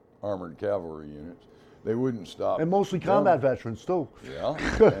all armored cavalry units. They wouldn't stop. And mostly combat veterans, too. Yeah,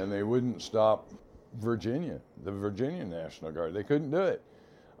 and they wouldn't stop Virginia, the Virginia National Guard. They couldn't do it.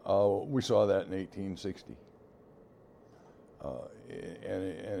 We saw that in 1860.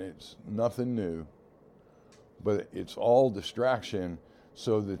 And it's nothing new, but it's all distraction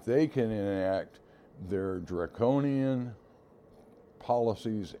so that they can enact their draconian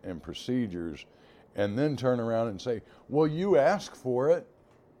policies and procedures and then turn around and say, well, you asked for it.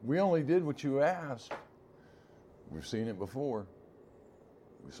 We only did what you asked. We've seen it before.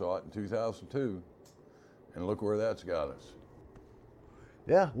 We saw it in 2002, and look where that's got us.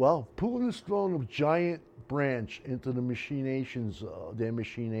 Yeah, well, Putin has thrown a giant branch into the their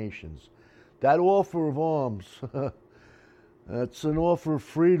machinations. That offer of arms, that's an offer of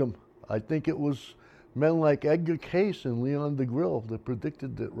freedom. I think it was men like Edgar Cayce and Leon DeGrille that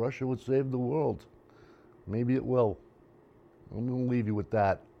predicted that Russia would save the world. Maybe it will. I'm going to leave you with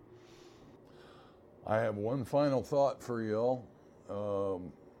that. I have one final thought for y'all.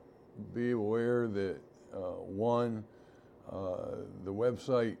 Be aware that, the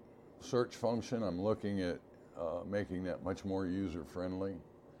website search function, I'm looking at making that much more user-friendly.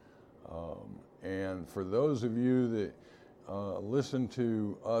 And for those of you that listen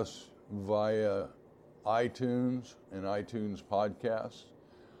to us via iTunes and iTunes podcasts,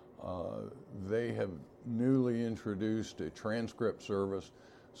 they have newly introduced a transcript service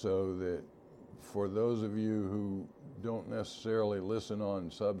so that for those of you who don't necessarily listen on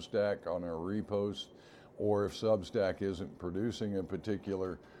Substack on our repost, or if Substack isn't producing a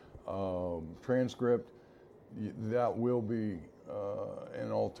particular transcript, that will be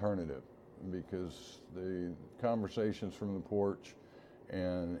an alternative, because the conversations from the porch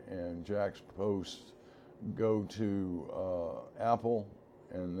and Jack's posts go to Apple,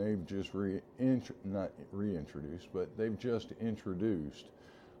 and they've just not reintroduced, but they've just introduced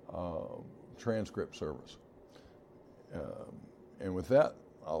transcript service. And with that,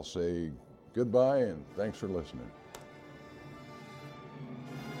 I'll say goodbye and thanks for listening.